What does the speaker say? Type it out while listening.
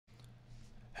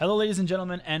Hello, ladies and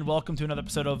gentlemen, and welcome to another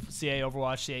episode of CA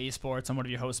Overwatch, CA Esports. I'm one of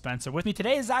your hosts, Spencer. With me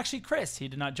today is actually Chris. He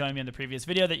did not join me in the previous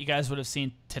video that you guys would have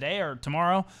seen today or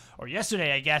tomorrow or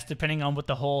yesterday, I guess, depending on what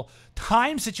the whole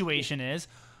time situation is.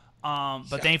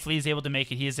 But thankfully, he's able to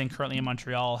make it. He is currently in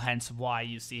Montreal, hence why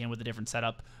you see him with a different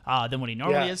setup than what he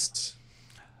normally is.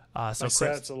 So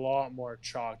Chris, a lot more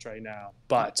chalked right now,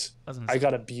 but I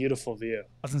got a beautiful view. I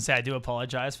was going to say, I do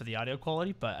apologize for the audio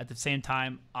quality, but at the same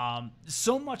time,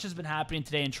 so much has been happening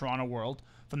today in Toronto world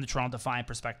from the Toronto Defiant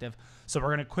perspective. So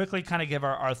we're going to quickly kind of give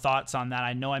our thoughts on that.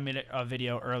 I know I made a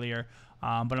video earlier,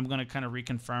 but I'm going to kind of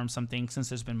reconfirm some things since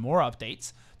there's been more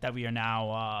updates that we are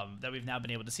now that we've now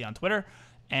been able to see on Twitter.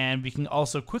 And we can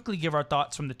also quickly give our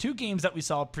thoughts from the two games that we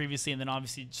saw previously, and then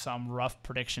obviously some rough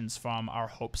predictions from our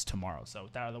hopes tomorrow. So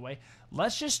with that out of the way,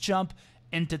 let's just jump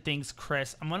into things,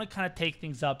 Chris. I'm going to kind of take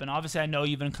things up, and obviously I know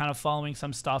you've been kind of following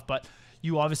some stuff, but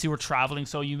you obviously were traveling,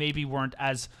 so you maybe weren't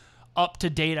as up to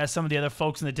date as some of the other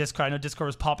folks in the Discord. I know Discord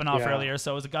was popping off earlier,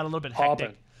 so it got a little bit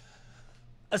hectic.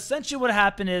 Essentially what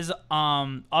happened is,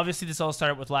 obviously this all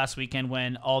started with last weekend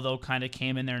when Aldo kind of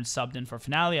came in there and subbed in for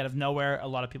Finale out of nowhere. A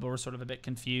lot of people were sort of a bit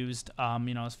confused,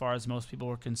 as far as most people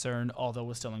were concerned. Aldo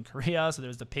was still in Korea, so there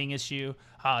was the ping issue.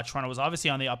 Toronto was obviously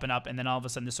on the up and up, and then all of a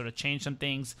sudden this sort of changed some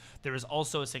things. There was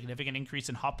also a significant increase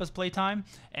in Hoppa's playtime,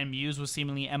 and MuZe was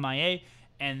seemingly MIA.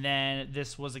 And then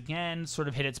this was again sort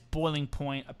of hit its boiling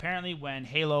point, apparently, when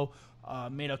Halo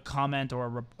made a comment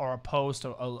or a post,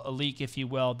 or a leak, if you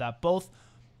will, that both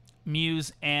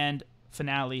MuZe and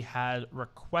Finale had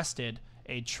requested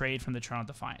a trade from the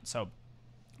Toronto Defiant. So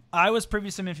I was privy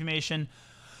to some information.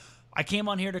 I came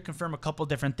on here to confirm a couple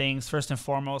different things. First and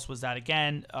foremost was that,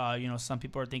 again, some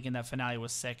people are thinking that Finale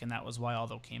was sick, and that was why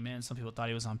Aldo came in. Some people thought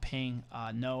he was on ping.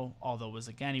 No, Aldo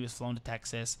he was flown to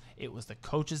Texas. It was the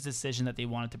coach's decision that they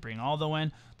wanted to bring Aldo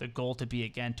in. The goal to be,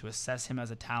 again, to assess him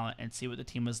as a talent and see what the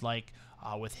team was like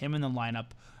with him in the lineup.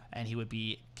 And he would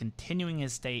be continuing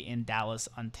his stay in Dallas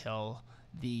until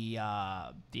the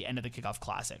end of the Kickoff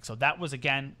Classic. So that was,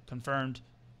 again, confirmed,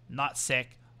 not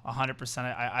sick, 100%.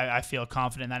 I feel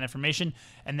confident in that information.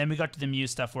 And then we got to the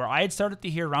MuZe stuff, where I had started to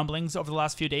hear rumblings over the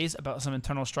last few days about some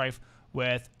internal strife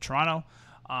with Toronto.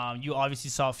 You obviously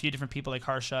saw a few different people like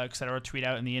Harsha, etc., tweet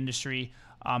out in the industry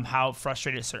how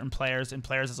frustrated certain players and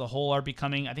players as a whole are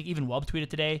becoming. I think even Wub tweeted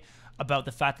today about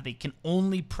the fact that they can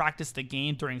only practice the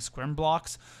game during scrim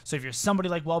blocks. So if you're somebody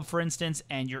like Wub, for instance,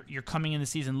 and you're coming in the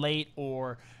season late,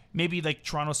 or maybe like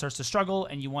Toronto starts to struggle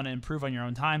and you want to improve on your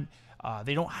own time,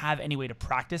 they don't have any way to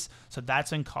practice. So that's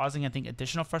been causing, I think,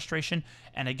 additional frustration.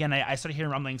 And again, I started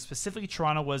hearing rumbling. Specifically,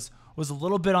 Toronto was a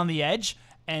little bit on the edge,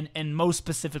 and most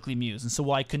specifically MuZe. And so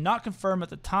while I could not confirm at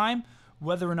the time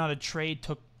whether or not a trade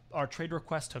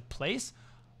request took place,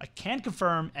 I can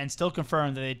confirm and still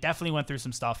confirm that they definitely went through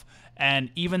some stuff. And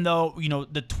even though,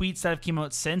 the tweets that have come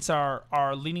out since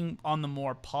are leaning on the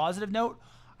more positive note,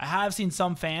 I have seen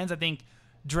some fans, I think,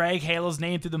 drag Halo's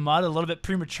name through the mud a little bit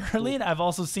prematurely. And I've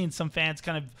also seen some fans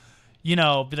kind of,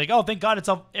 be like, oh, thank God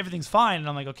everything's fine. And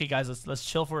I'm like, okay, guys, let's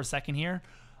chill for a second here.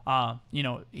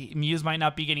 MuZe might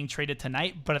not be getting traded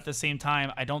tonight, but at the same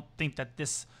time, I don't think that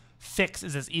this fix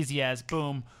is as easy as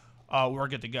boom, we're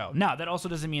good to go. Now, that also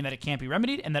doesn't mean that it can't be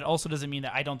remedied, and that also doesn't mean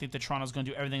that I don't think that Toronto's going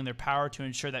to do everything in their power to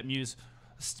ensure that MuZe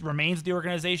remains the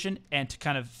organization and to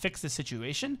kind of fix the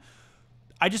situation.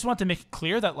 I just want to make it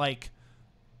clear that,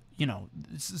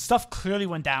 stuff clearly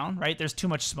went down, right? There's too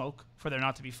much smoke for there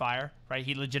not to be fire, right?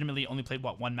 He legitimately only played,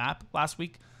 one map last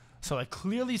week? So,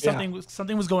 clearly something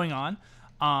was going on.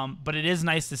 But it is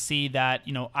nice to see that,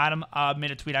 Adam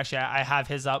made a tweet. Actually, I have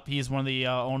his up. He's one of the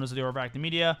owners of the Overactive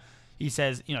Media. He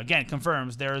says, again,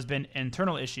 confirms there has been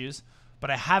internal issues, but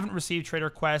I haven't received trade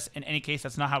requests. In any case,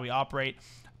 that's not how we operate.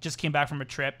 Just came back from a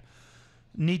trip.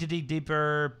 Need to dig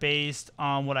deeper based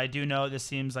on what I do know. This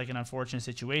seems like an unfortunate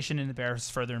situation and it bears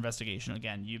further investigation.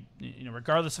 Again,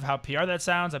 regardless of how PR that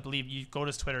sounds, I believe you go to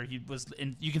his Twitter.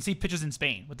 You can see pictures in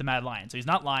Spain with the Mad Lion. So he's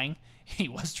not lying. He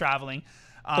was traveling.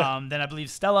 Then I believe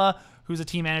Stella, who's a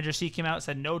team manager, she came out,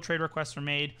 said no trade requests were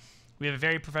made. We have a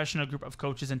very professional group of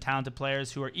coaches and talented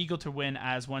players who are eager to win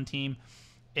as one team.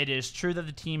 It is true that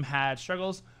the team had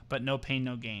struggles, but no pain,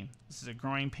 no gain. This is a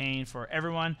growing pain for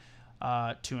everyone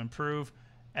to improve.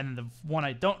 And then the one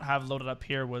I don't have loaded up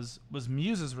here was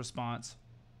MuZe's response.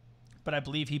 But I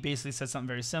believe he basically said something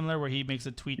very similar, where he makes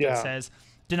a tweet that says,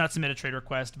 did not submit a trade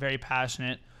request, very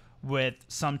passionate which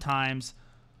sometimes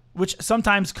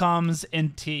comes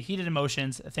into heated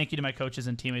emotions. Thank you to my coaches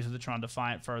and teammates of the Toronto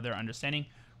Defiant for their understanding.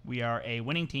 We are a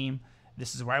winning team.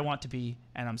 This is where I want to be,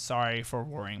 and I'm sorry for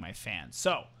worrying my fans.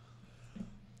 So,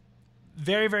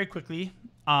 very, very quickly,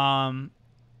 I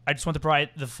just want to provide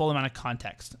the full amount of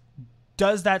context.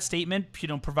 Does that statement,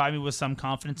 provide me with some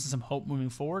confidence and some hope moving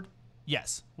forward?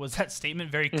 Yes. Was that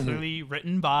statement very clearly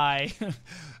written by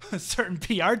a certain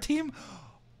PR team?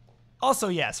 Also,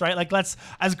 yes, right? Like,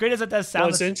 as great as it does sound. Well,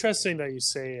 it's interesting that you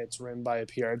say it's written by a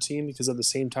PR team, because at the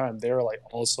same time, they're like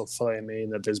also claiming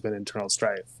that there's been internal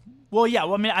strife. Well, yeah.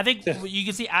 Well, I mean, I think you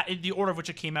can see the order of which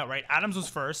it came out, right? Adams was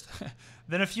first,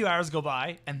 then a few hours go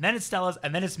by, and then it's Stella's,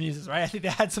 and then it's MuZe's, right? I think they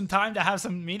had some time to have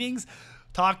some meetings,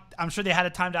 talk. I'm sure they had a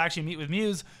time to actually meet with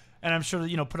MuZe, and I'm sure,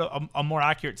 put a more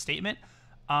accurate statement.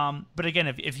 But again,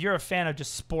 if you're a fan of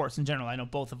just sports in general, I know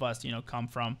both of us, come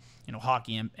from,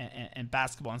 hockey and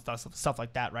basketball and stuff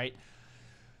like that, right?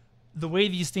 The way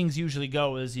these things usually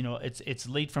go is, it's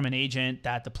late from an agent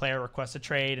that the player requests a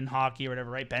trade in hockey or whatever,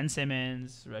 right? Ben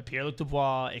Simmons, right? Pierre-Luc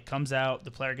Dubois, it comes out,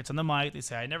 the player gets on the mic, they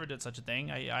say, I never did such a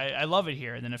thing. I love it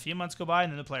here. And then a few months go by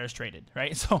and then the player's traded,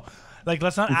 right? So, like,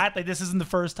 let's not act like this isn't the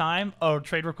first time a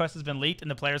trade request has been leaked and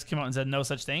the players came out and said no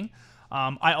such thing.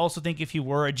 I also think if you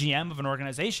were a GM of an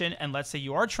organization and let's say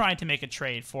you are trying to make a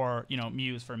trade for,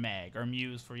 MuZe for Meg or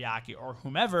MuZe for Yaki or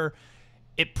whomever,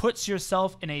 it puts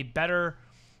yourself in a better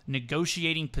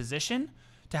negotiating position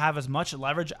to have as much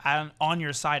leverage on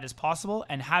your side as possible.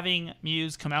 And having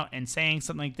MuZe come out and saying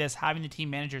something like this, having the team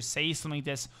manager say something like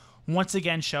this, once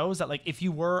again shows that, like, if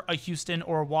you were a Houston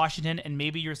or a Washington and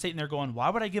maybe you're sitting there going, why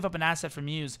would I give up an asset for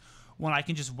MuZe when I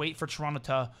can just wait for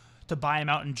Toronto to buy him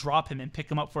out and drop him and pick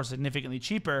him up for significantly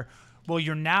cheaper? Well,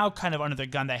 you're now kind of under the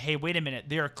gun that, hey, wait a minute,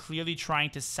 they are clearly trying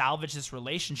to salvage this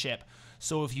relationship.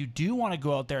 So if you do want to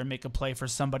go out there and make a play for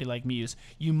somebody like MuZe,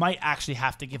 you might actually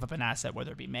have to give up an asset,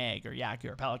 whether it be Meg or Yaki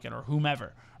or Pelican or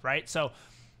whomever, right? So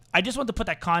I just want to put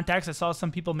that context. I saw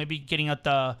some people maybe getting out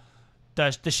the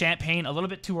champagne a little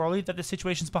bit too early that the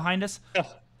situation's behind us. Yeah.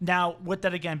 Now, with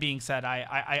that again being said,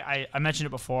 I mentioned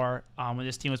it before when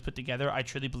this team was put together. I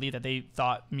truly believe that they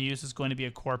thought MuZe is going to be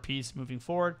a core piece moving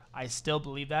forward. I still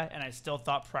believe that, and I still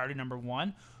thought priority number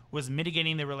one was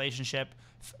mitigating the relationship.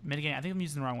 I think I'm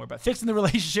using the wrong word, but fixing the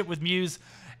relationship with MuZe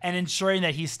and ensuring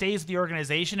that he stays with the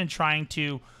organization and trying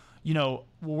to,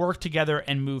 work together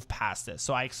and move past this.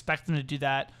 So I expect them to do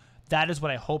that. That is what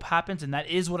I hope happens, and that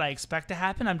is what I expect to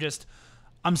happen.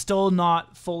 I'm still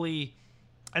not fully.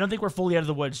 I don't think we're fully out of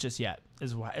the woods just yet,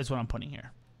 is what I'm putting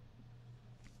here.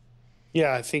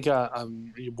 Yeah, I think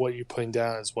what you're putting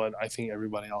down is what I think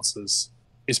everybody else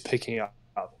is picking up.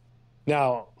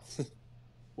 Now,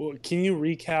 can you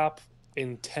recap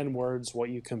in 10 words what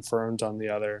you confirmed on the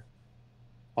other,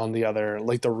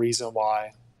 like the reason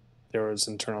why there was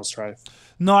internal strife?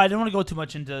 No, I didn't want to go too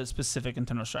much into specific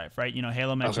internal strife, right?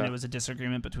 Halo mentioned It was a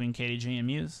disagreement between KDG and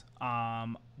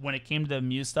MuZe. When it came to the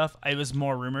MuZe stuff, it was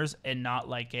more rumors and not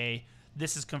like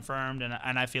this is confirmed and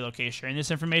I feel okay sharing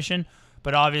this information.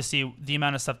 But obviously, the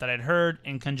amount of stuff that I'd heard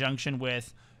in conjunction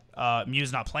with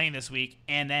MuZe not playing this week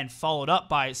and then followed up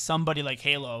by somebody like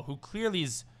Halo who clearly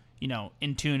is,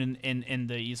 in tune in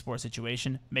the esports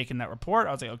situation, making that report,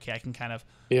 I was like, okay, I can kind of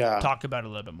talk about it a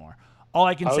little bit more. All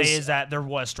I can say is that there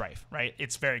was strife, right?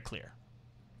 It's very clear.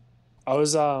 I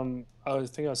was saying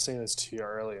this to you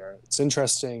earlier. It's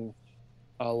interesting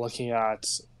looking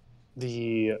at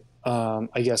the,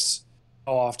 I guess,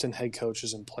 how often head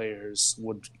coaches and players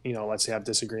would, let's say have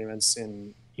disagreements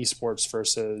in esports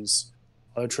versus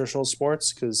other traditional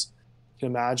sports, because you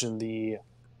can imagine the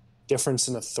difference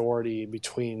in authority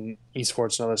between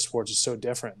esports and other sports is so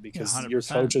different because your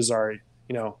coaches are,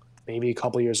 maybe a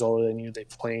couple years older than you. They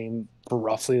playing for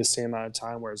roughly the same amount of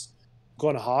time. Whereas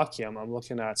going to hockey, I'm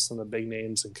looking at some of the big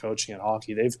names in coaching at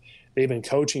hockey. They've been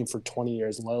coaching for 20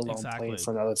 years, let alone playing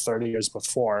for another 30 years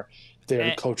before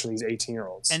they're coaching these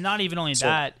 18-year-olds. And not even only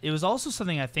that, it was also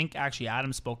something I think actually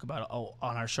Adam spoke about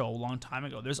on our show a long time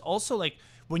ago. There's also like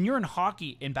when you're in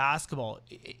hockey, in basketball,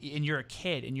 and you're a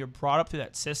kid and you're brought up through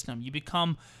that system, you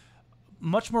become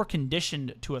much more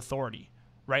conditioned to authority.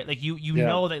 Right, like you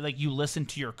know that like you listen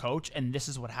to your coach, and this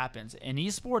is what happens. In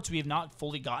esports, we have not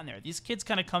fully gotten there. These kids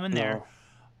kind of come in there,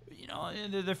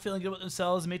 they're feeling good with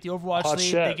themselves, make the Overwatch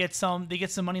League. They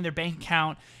get some money in their bank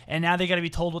account, and now they got to be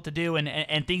told what to do,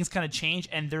 and things kind of change.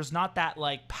 And there's not that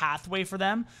like pathway for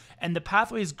them. And the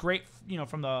pathway is great,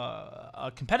 from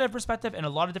a competitive perspective and a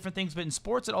lot of different things. But in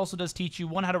sports, it also does teach you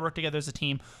one, how to work together as a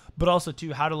team, but also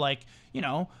two, how to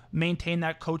maintain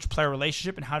that coach-player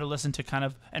relationship and how to listen to kind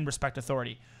of and respect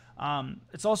authority.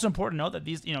 It's also important to note that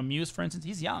these, MuZe, for instance,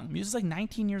 he's young. MuZe is like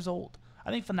 19 years old.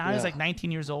 I think Fanati's is like 19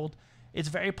 years old. It's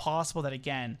very possible that,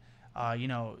 again,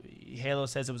 Halo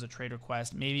says it was a trade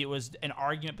request. Maybe it was an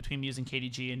argument between MuZe and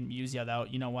KDG, and MuZe yelled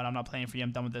out, you know what, I'm not playing for you.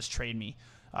 I'm done with this. Trade me.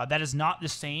 That is not the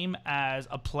same as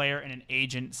a player and an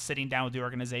agent sitting down with the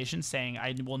organization saying,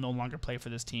 I will no longer play for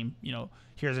this team.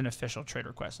 Here's an official trade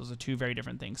request. Those are two very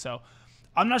different things. So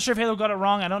I'm not sure if Halo got it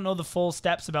wrong. I don't know the full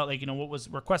steps about what was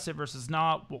requested versus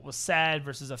not, what was said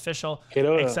versus official,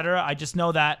 etc. I just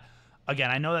know that,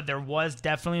 again, I know that there was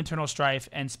definitely internal strife,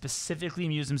 and specifically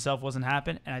MuZe himself wasn't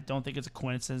happen, and I don't think it's a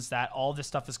coincidence that all this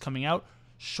stuff is coming out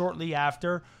shortly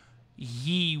after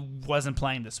he wasn't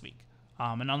playing this week.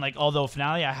 And unlike although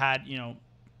finale, I had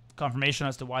confirmation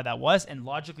as to why that was, and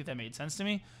logically that made sense to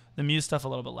me. The MuZe stuff a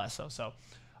little bit less so. So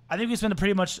I think we spent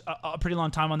a pretty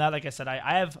long time on that. Like I said,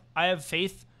 I have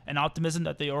faith and optimism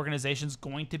that the organization's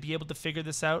going to be able to figure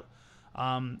this out.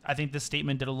 I think this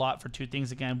statement did a lot for two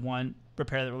things. Again, one,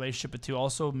 repair the relationship, but two,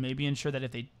 also maybe ensure that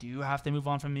if they do have to move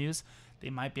on from MuZe, they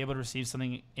might be able to receive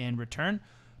something in return.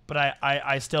 But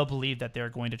I still believe that they're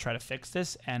going to try to fix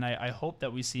this, and I hope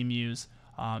that we see MuZe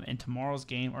in tomorrow's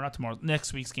game, or not tomorrow,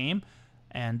 next week's game,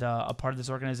 and a part of this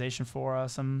organization for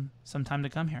some time to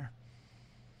come here.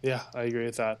 Yeah, I agree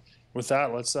with that. With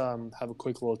that, let's have a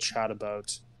quick little chat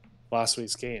about last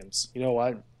week's games. You know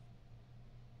what?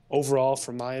 Overall,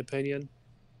 from my opinion,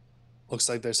 looks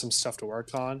like there's some stuff to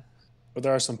work on, but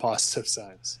there are some positive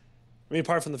signs. I mean,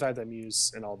 apart from the fact that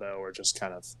MuZe and Although were just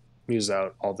kind of MuZe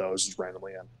out, Although is just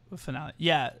randomly in. Finale.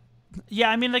 Yeah.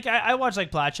 I mean, I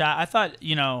watched Plat Chat. I thought,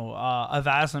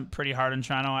 Avaz went pretty hard in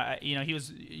Toronto. He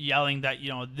was yelling that,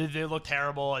 they looked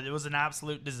terrible. It was an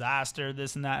absolute disaster,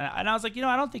 this and that. And I was like,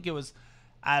 I don't think it was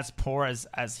as poor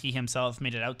as he himself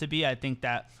made it out to be. I think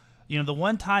that, the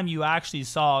one time you actually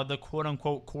saw the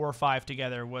quote-unquote core five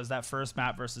together was that first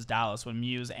map versus Dallas when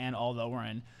MuZe and Although were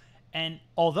in. And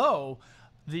although,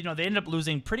 they ended up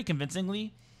losing pretty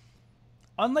convincingly,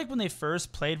 unlike when they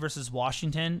first played versus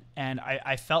Washington, and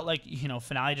I felt like,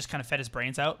 Finale just kind of fed his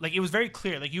brains out. Like, it was very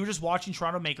clear. Like, you were just watching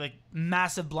Toronto make,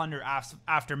 massive blunder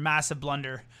after massive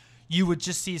blunder. You would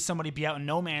just see somebody be out in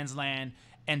no man's land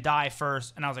and die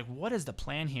first. And I was like, what is the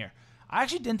plan here? I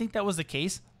actually didn't think that was the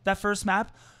case, that first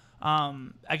map.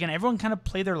 Again, everyone kind of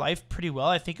played their life pretty well.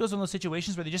 I think it was one of those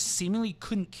situations where they just seemingly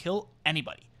couldn't kill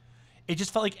anybody. It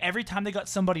just felt like every time they got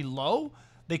somebody low,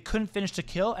 they couldn't finish the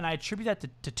kill, and I attribute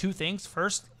that to two things.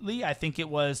 Firstly, I think it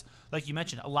was, like you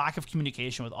mentioned, a lack of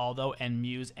communication with Although and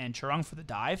MuZe and Churung for the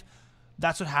dive.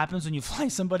 That's what happens when you fly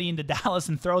somebody into Dallas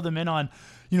and throw them in on,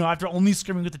 after only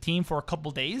scrimming with the team for a couple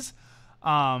days.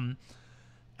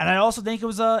 And I also think it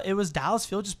was Dallas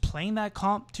Field just playing that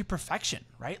comp to perfection,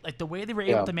 right? Like the way they were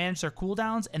able to manage their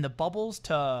cooldowns and the bubbles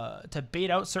to bait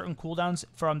out certain cooldowns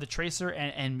from the Tracer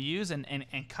and MuZe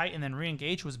and Kite and then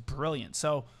re-engage was brilliant.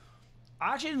 So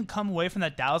I actually didn't come away from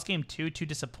that Dallas game too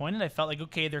disappointed. I felt like,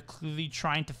 okay, they're clearly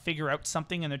trying to figure out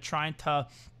something and they're trying to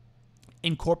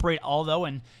incorporate Although,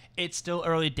 and it's still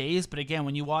early days. But again,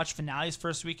 when you watch Finale's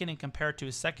first weekend and compare it to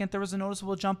his second, there was a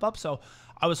noticeable jump up. So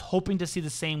I was hoping to see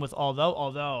the same with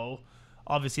although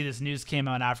obviously this news came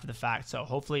out after the fact. So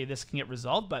hopefully this can get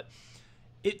resolved. But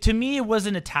to me, it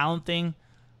wasn't a talent thing.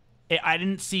 I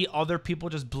didn't see other people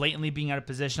just blatantly being out of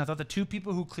position. I thought the two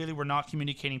people who clearly were not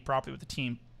communicating properly with the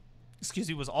team,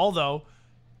 was Although,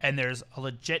 and there's a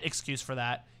legit excuse for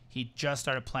that. He just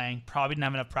started playing, probably didn't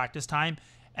have enough practice time,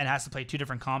 and has to play two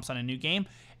different comps on a new game.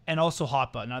 And also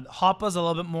Hotba. Now, Hotba's a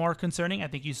little bit more concerning. I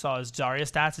think you saw his Zarya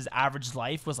stats. His average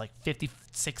life was like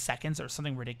 56 seconds or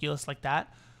something ridiculous like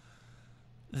that.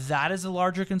 That is a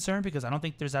larger concern because I don't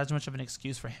think there's as much of an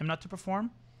excuse for him not to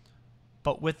perform.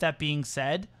 But with that being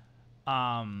said,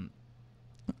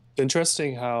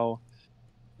 interesting how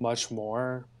much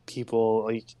more people,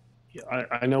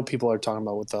 I know people are talking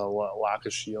about with the lack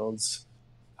of shields,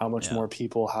 how much more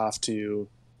people have to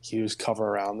use cover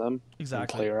around them and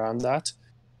play around that.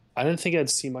 I didn't think I'd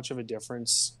see much of a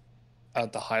difference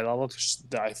at the high level because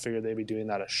I figured they'd be doing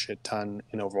that a shit ton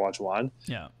in Overwatch 1.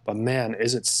 Yeah. But man,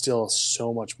 is it still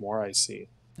so much more I see.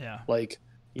 Yeah. Like,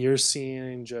 you're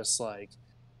seeing just Hopto,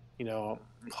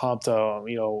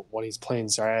 when he's playing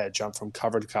Zarya, jump from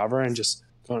cover to cover and just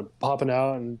going popping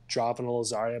out and dropping a little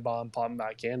Zarya bomb, popping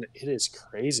back in. It is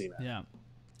crazy, man. Yeah.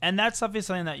 And that's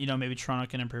obviously something that, maybe Toronto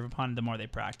can improve upon the more they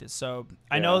practice. So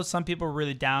I know some people were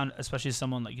really down, especially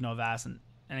someone like, Vass.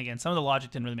 And again, some of the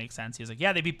logic didn't really make sense. He was like,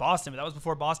 yeah, they beat Boston, but that was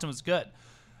before Boston was good.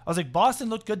 I was like, Boston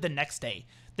looked good the next day.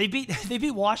 They beat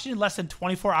Washington less than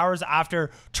 24 hours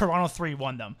after Toronto 3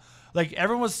 won them. Like,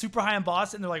 everyone was super high on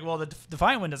Boston. They're like, well, the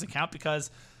Defiant win doesn't count because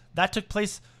that took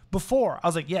place before. I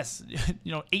was like, yes,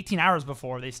 18 hours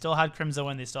before. They still had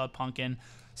Crimzo in. They still had Pumpkin.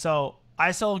 So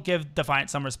I still give Defiant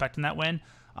some respect in that win.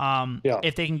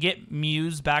 If they can get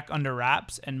MuZe back under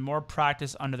wraps and more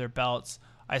practice under their belts,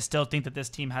 I still think that this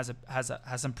team has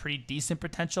some pretty decent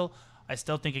potential. I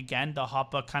still think, again, the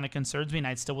Hoppa kind of concerns me, and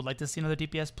I still would like to see another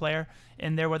DPS player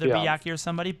in there, whether it be Yaki or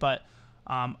somebody. But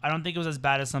I don't think it was as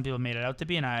bad as some people made it out to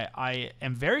be, and I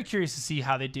am very curious to see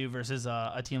how they do versus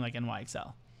a team like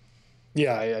NYXL.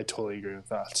 Yeah, I totally agree with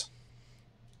that.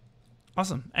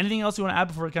 Awesome. Anything else you want to add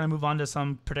before we kind of move on to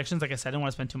some predictions? Like I said, I didn't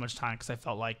want to spend too much time because I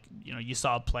felt like, you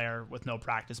saw a player with no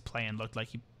practice play and looked like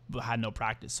he had no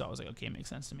practice. So I was like, okay, it makes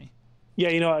sense to me. Yeah,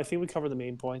 I think we covered the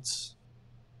main points.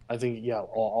 I think,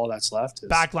 all that's left is...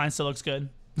 Backline still looks good.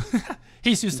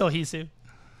 Hisu still Hisu.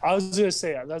 I was going to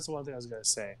say, that's the one thing I was going to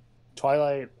say.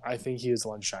 Twilight, I think he was the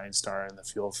one shining star in the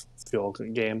fuel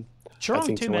game.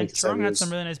 Churong too, man. Churong had some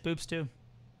really nice boops too.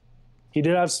 He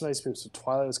did have some nice moves, but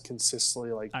Twilight was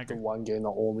consistently the one game, the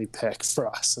only pick for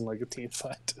us in a team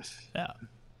fight. Yeah.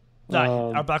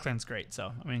 No, our backline's great,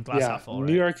 so I mean, glass half full.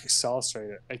 New York Excel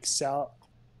straight. NYXL.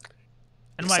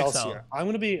 I'm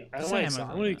gonna be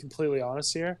completely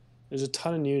honest here. There's a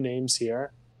ton of new names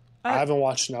here. I haven't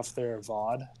watched enough of their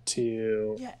VOD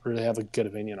to really have a good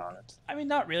opinion on it. I mean,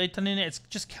 not really. It's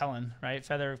just Kellen, right?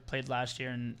 Feather played last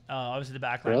year, and obviously the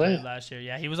backline played last year.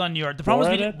 Yeah, he was on New York. The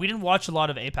problem is we didn't watch a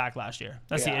lot of APAC last year.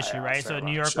 That's the issue, right? So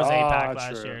New York was APAC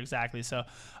last year, exactly. So,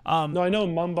 no, I know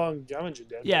Mumbang Gamanja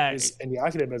did. Yeah, and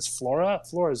Yaki did, but it's Flora.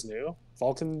 Flora's new.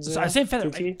 Vulcan's. So I say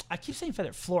Feather. I keep saying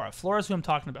Feather. Flora's who I'm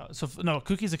talking about. So no,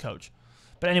 Cookie's a coach.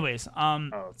 But anyways,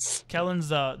 Kellen's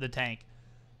the tank.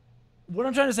 What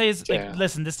I'm trying to say is,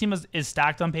 listen, this team is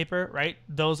stacked on paper, right?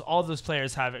 All those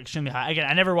players have extremely high. Again,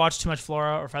 I never watched too much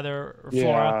Flora or Feather or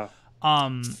Flora.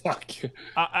 Fuck you.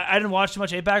 I didn't watch too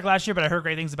much APAC last year, but I heard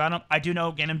great things about him. I do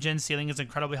know Ganam Jin's ceiling is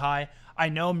incredibly high. I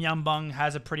know Myumbung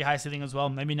has a pretty high ceiling as well.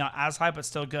 Maybe not as high, but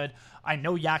still good. I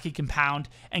know Yaki can pound.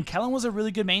 And Kellen was a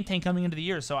really good main tank coming into the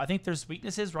year. So I think there's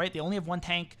weaknesses, right? They only have one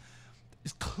tank.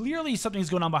 Clearly something's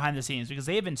going on behind the scenes because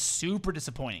they have been super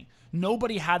disappointing.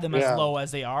 Nobody had them as low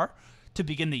as they are to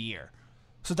begin the year.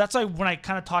 So that's why when I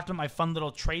kind of talked about my fun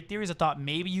little trade theories, I thought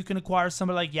maybe you can acquire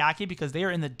somebody like Yaki because they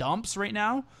are in the dumps right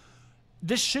now.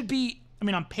 This should be,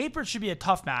 on paper, it should be a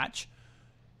tough match.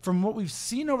 From what we've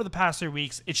seen over the past 3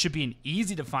 weeks, it should be an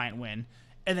easy Defiant win.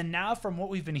 And then now from what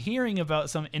we've been hearing about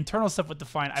some internal stuff with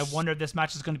Defiant, I wonder if this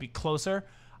match is going to be closer.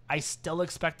 I still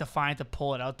expect Defiant to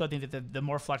pull it out, though. I think that the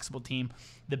more flexible team,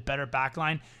 the better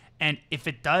backline. And if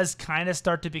it does kind of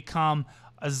start to become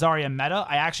a Zarya meta,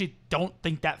 I actually don't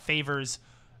think that favors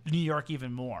New York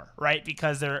even more, right?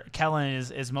 Because Kellen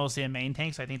is mostly a main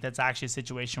tank, so I think that's actually a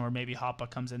situation where maybe Hoppa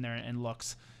comes in there and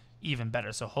looks even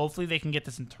better. So hopefully they can get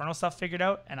this internal stuff figured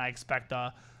out, and I expect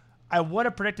I would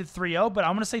have predicted 3-0, but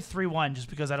I'm going to say 3-1 just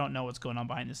because I don't know what's going on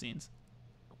behind the scenes.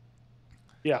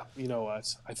 Yeah, you know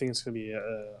what? I think it's going to be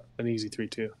an easy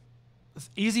 3-2.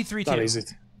 Easy 3-2. Not easy.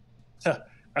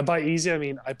 And by easy, I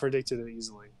mean I predicted it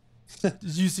easily. So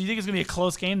you think it's going to be a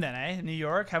close game then, eh? New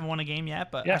York haven't won a game yet,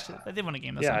 but actually, they won a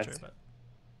game. That's not true.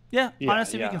 But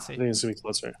honestly, we can see. I think it's going to be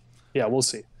closer. Yeah, we'll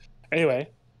see.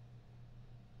 Anyway,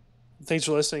 thanks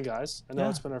for listening, guys. I know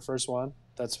it's been our first one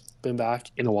that's been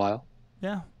back in a while.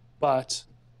 Yeah. But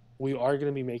we are going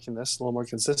to be making this a little more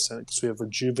consistent because we have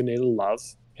rejuvenated love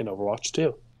in Overwatch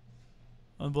 2.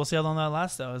 We'll see how long that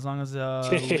lasts, though. As long as the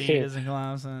lead isn't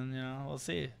collapsed, and we'll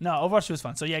see. No, Overwatch 2 was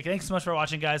fun. So thanks so much for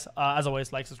watching, guys. As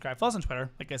always, like, subscribe, follow us on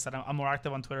Twitter. Like I said, I'm more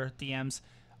active on Twitter, DMs.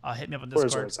 Hit me up on Discord.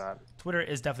 Where's where it's at? Twitter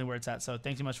is definitely where it's at. So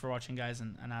thanks so much for watching, guys,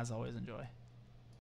 and as always, enjoy.